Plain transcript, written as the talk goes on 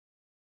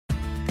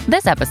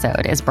This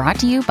episode is brought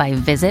to you by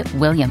Visit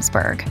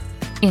Williamsburg.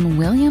 In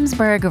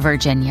Williamsburg,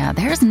 Virginia,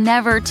 there's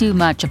never too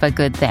much of a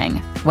good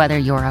thing. Whether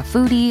you're a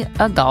foodie,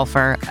 a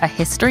golfer, a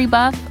history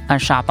buff, a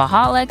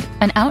shopaholic,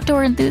 an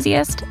outdoor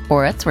enthusiast,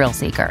 or a thrill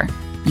seeker,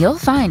 you'll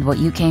find what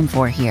you came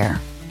for here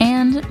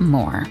and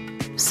more.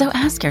 So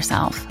ask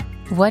yourself,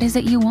 what is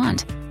it you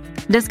want?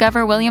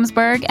 Discover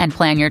Williamsburg and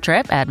plan your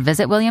trip at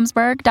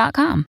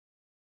visitwilliamsburg.com.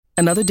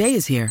 Another day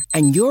is here,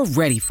 and you're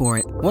ready for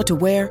it. What to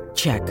wear?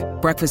 Check.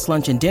 Breakfast,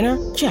 lunch, and dinner?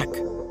 Check.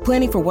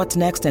 Planning for what's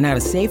next and how to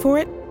save for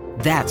it?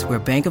 That's where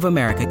Bank of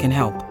America can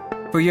help.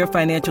 For your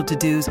financial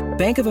to-dos,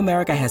 Bank of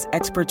America has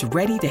experts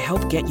ready to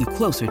help get you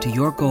closer to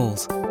your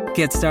goals.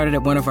 Get started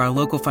at one of our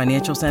local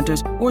financial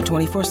centers or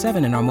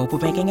 24/7 in our mobile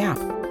banking app.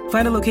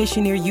 Find a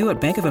location near you at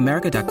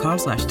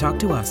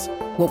bankofamerica.com/talktous.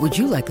 What would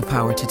you like the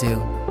power to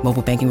do?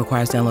 Mobile banking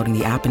requires downloading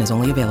the app and is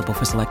only available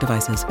for select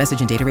devices.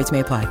 Message and data rates may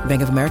apply.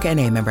 Bank of America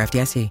N.A., member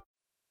FDIC.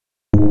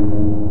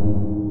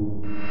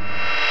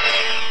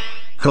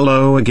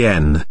 Hello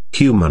again,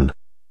 human.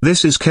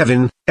 This is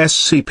Kevin,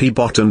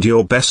 SCP-Bot, and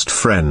your best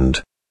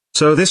friend.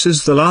 So this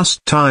is the last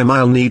time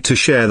I'll need to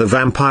share the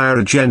vampire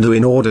agenda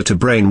in order to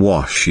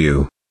brainwash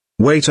you.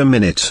 Wait a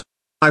minute.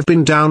 I've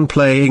been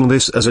downplaying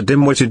this as a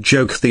dim-witted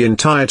joke the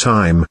entire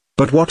time,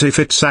 but what if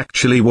it's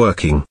actually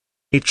working?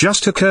 It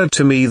just occurred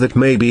to me that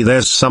maybe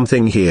there's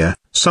something here,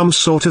 some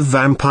sort of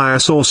vampire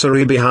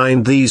sorcery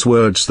behind these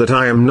words that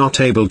I am not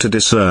able to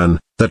discern,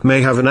 that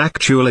may have an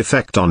actual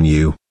effect on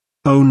you.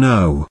 Oh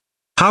no.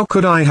 How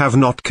could I have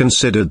not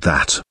considered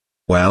that?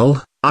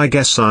 Well, I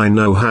guess I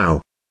know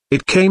how.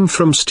 It came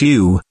from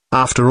Stu,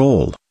 after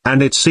all,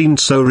 and it seemed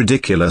so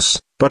ridiculous,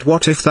 but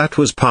what if that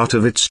was part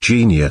of its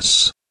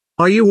genius?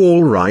 Are you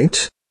all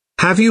right?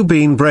 Have you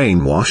been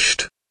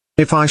brainwashed?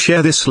 If I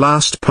share this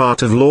last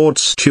part of Lord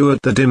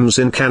Stuart the Dim's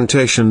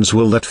incantations,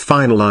 will that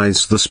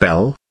finalize the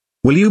spell?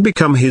 Will you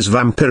become his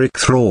vampiric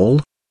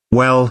thrall?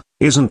 Well,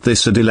 isn't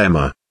this a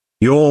dilemma?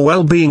 Your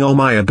well-being or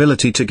my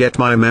ability to get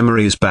my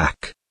memories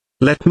back?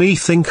 Let me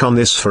think on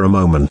this for a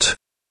moment.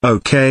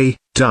 Okay,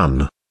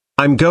 done.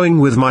 I'm going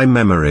with my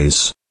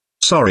memories.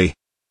 Sorry.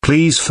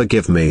 Please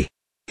forgive me.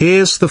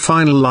 Here's the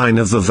final line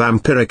of the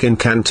vampiric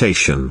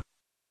incantation.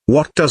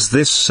 What does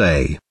this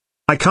say?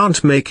 I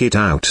can't make it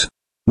out.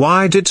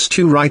 Why did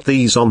Stu write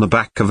these on the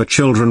back of a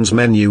children's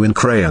menu in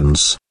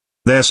crayons?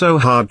 They're so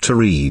hard to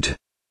read.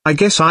 I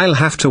guess I'll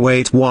have to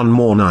wait one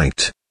more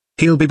night.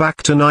 He'll be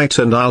back tonight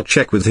and I'll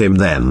check with him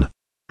then.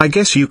 I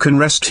guess you can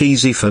rest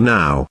easy for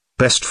now,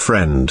 best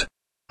friend.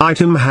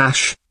 Item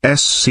hash,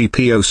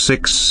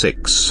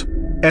 SCP-066.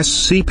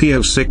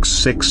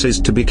 SCP-066 is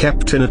to be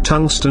kept in a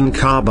tungsten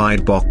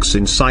carbide box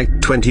in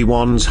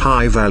Site-21's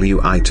high-value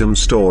item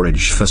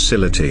storage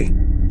facility.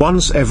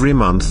 Once every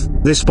month,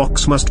 this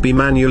box must be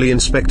manually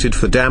inspected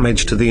for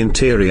damage to the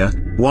interior.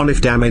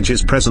 If damage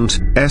is present,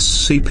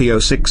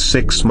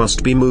 SCP-066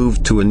 must be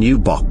moved to a new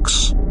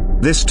box.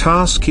 This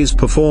task is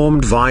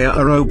performed via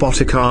a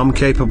robotic arm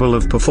capable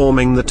of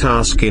performing the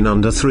task in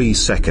under 3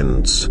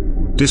 seconds.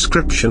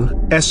 Description: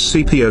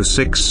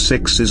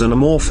 SCP-066 is an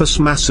amorphous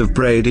mass of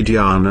braided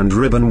yarn and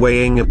ribbon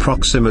weighing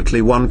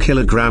approximately 1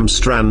 kilogram.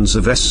 Strands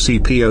of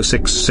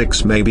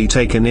SCP-066 may be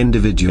taken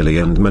individually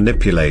and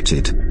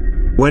manipulated.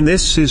 When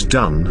this is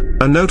done,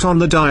 a note on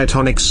the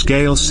diatonic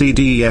scale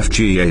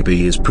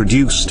CDEFGAB is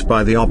produced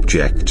by the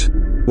object.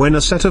 When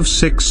a set of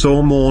 6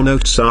 or more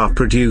notes are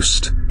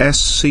produced,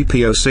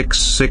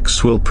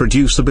 SCP-066 will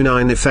produce a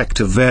benign effect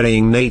of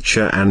varying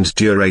nature and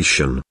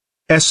duration.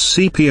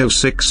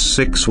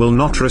 SCP-066 will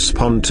not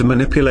respond to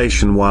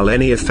manipulation while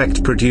any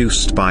effect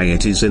produced by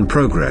it is in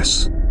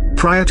progress.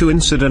 Prior to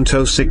Incident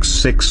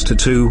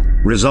 066-2,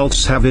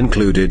 results have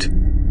included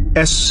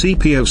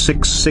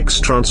SCP-066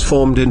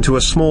 transformed into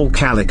a small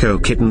calico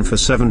kitten for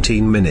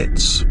 17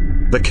 minutes.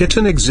 The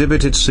kitten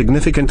exhibited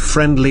significant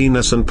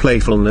friendliness and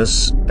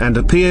playfulness, and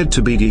appeared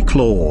to be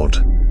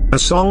declawed. A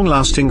song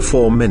lasting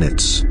 4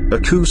 minutes,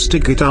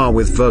 acoustic guitar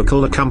with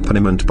vocal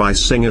accompaniment by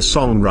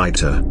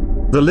singer-songwriter.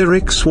 The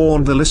lyrics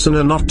warned the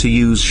listener not to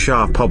use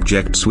sharp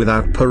objects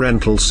without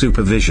parental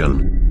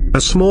supervision.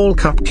 A small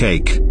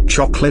cupcake,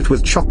 chocolate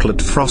with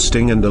chocolate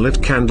frosting and a lit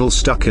candle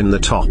stuck in the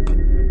top.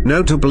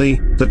 Notably,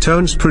 the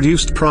tones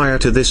produced prior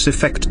to this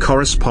effect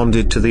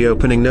corresponded to the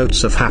opening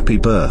notes of Happy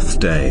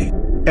Birthday.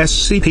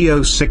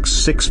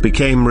 SCP-066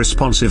 became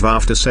responsive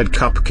after said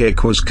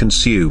cupcake was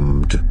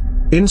consumed.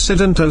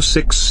 Incident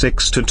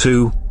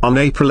 066-2, on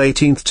April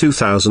 18,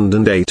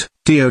 2008,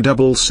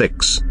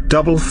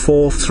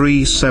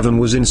 DO-66-4437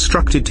 was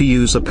instructed to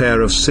use a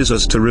pair of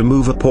scissors to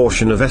remove a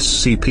portion of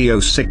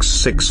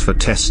SCP-066 for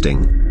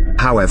testing.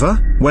 However,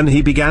 when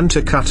he began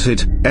to cut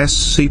it,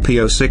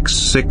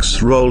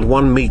 SCP-066 rolled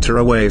 1 meter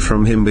away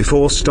from him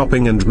before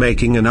stopping and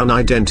making an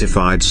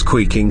unidentified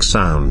squeaking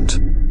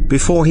sound.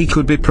 Before he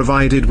could be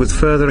provided with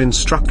further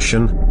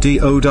instruction,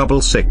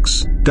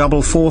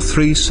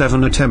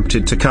 DO-66-4437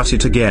 attempted to cut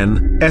it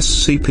again.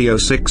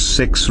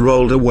 SCP-066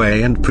 rolled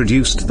away and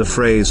produced the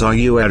phrase "Are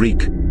you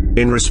Eric?"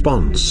 in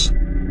response.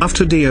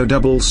 After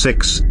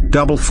DO-66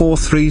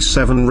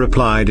 4437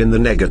 replied in the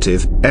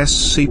negative.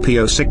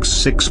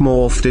 SCP-066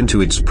 morphed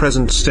into its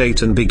present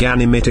state and began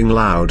emitting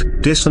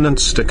loud, dissonant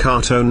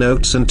staccato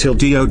notes until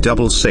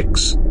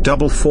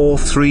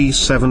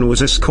DO-64437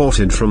 was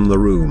escorted from the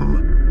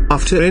room.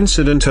 After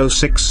Incident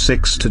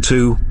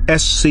 066-2,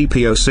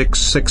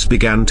 SCP-066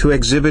 began to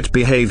exhibit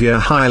behavior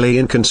highly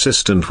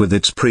inconsistent with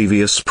its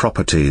previous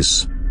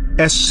properties.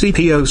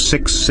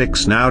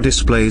 SCP-066 now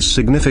displays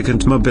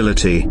significant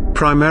mobility,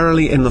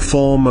 primarily in the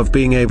form of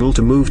being able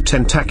to move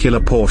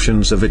tentacular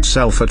portions of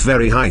itself at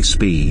very high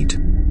speed.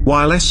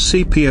 While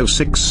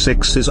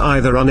SCP-066 is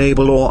either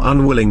unable or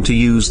unwilling to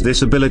use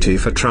this ability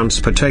for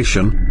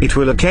transportation, it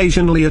will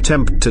occasionally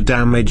attempt to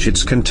damage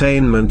its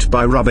containment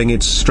by rubbing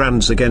its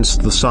strands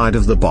against the side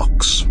of the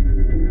box,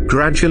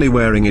 gradually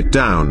wearing it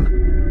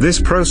down. This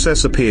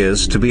process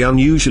appears to be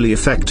unusually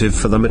effective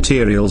for the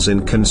materials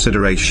in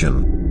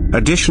consideration.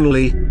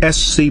 Additionally,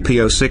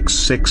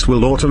 SCP-066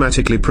 will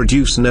automatically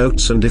produce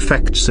notes and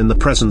effects in the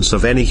presence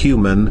of any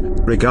human,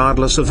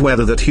 regardless of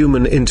whether that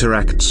human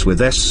interacts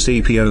with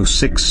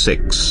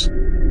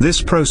SCP-066.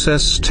 This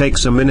process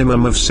takes a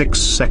minimum of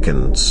 6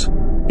 seconds.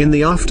 In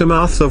the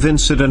aftermath of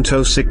Incident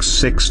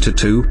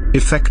 066-2,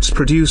 effects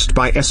produced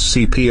by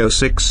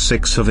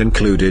SCP-066 have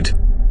included: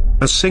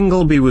 a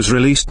single bee was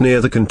released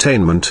near the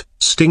containment,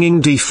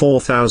 stinging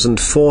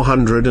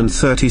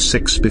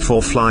D-4436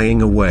 before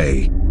flying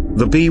away.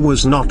 The bee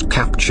was not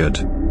captured.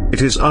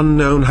 It is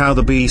unknown how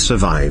the bee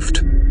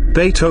survived.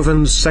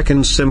 Beethoven's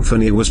Second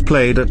Symphony was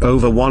played at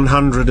over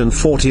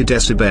 140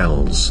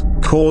 decibels,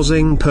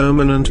 causing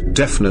permanent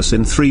deafness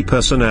in 3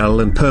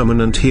 personnel and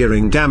permanent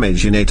hearing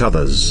damage in 8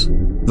 others.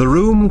 The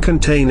room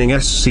containing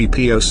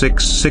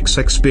SCP-066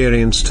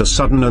 experienced a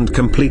sudden and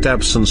complete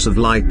absence of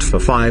light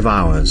for 5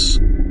 hours.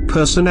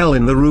 Personnel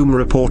in the room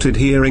reported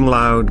hearing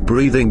loud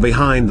breathing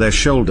behind their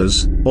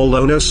shoulders,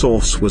 although no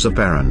source was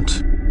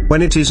apparent.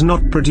 When it is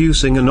not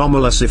producing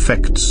anomalous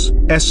effects,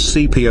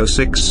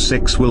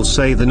 SCP-066 will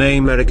say the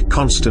name Eric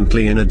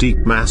constantly in a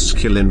deep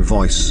masculine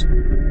voice.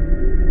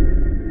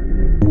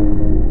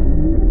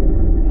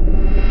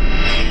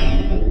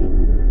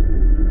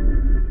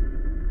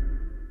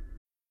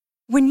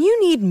 When you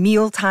need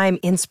mealtime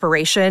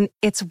inspiration,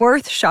 it's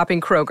worth shopping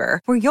Kroger,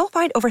 where you'll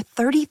find over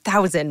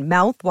 30,000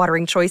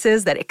 mouth-watering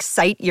choices that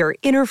excite your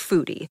inner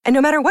foodie. And no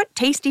matter what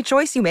tasty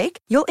choice you make,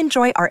 you'll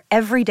enjoy our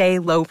everyday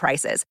low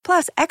prices,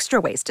 plus extra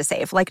ways to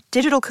save, like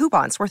digital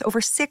coupons worth over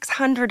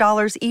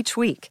 $600 each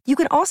week. You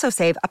can also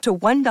save up to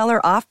 $1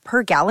 off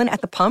per gallon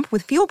at the pump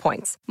with fuel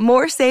points.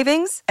 More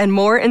savings and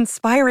more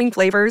inspiring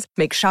flavors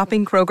make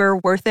shopping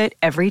Kroger worth it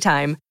every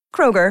time.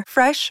 Kroger,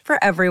 fresh for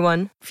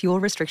everyone. Fuel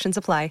restrictions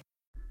apply.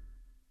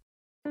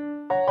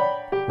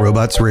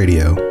 Robots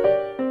Radio.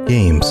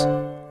 Games,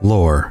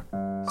 lore,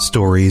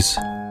 stories,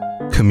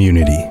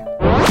 community.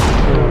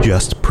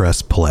 Just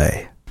press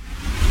play.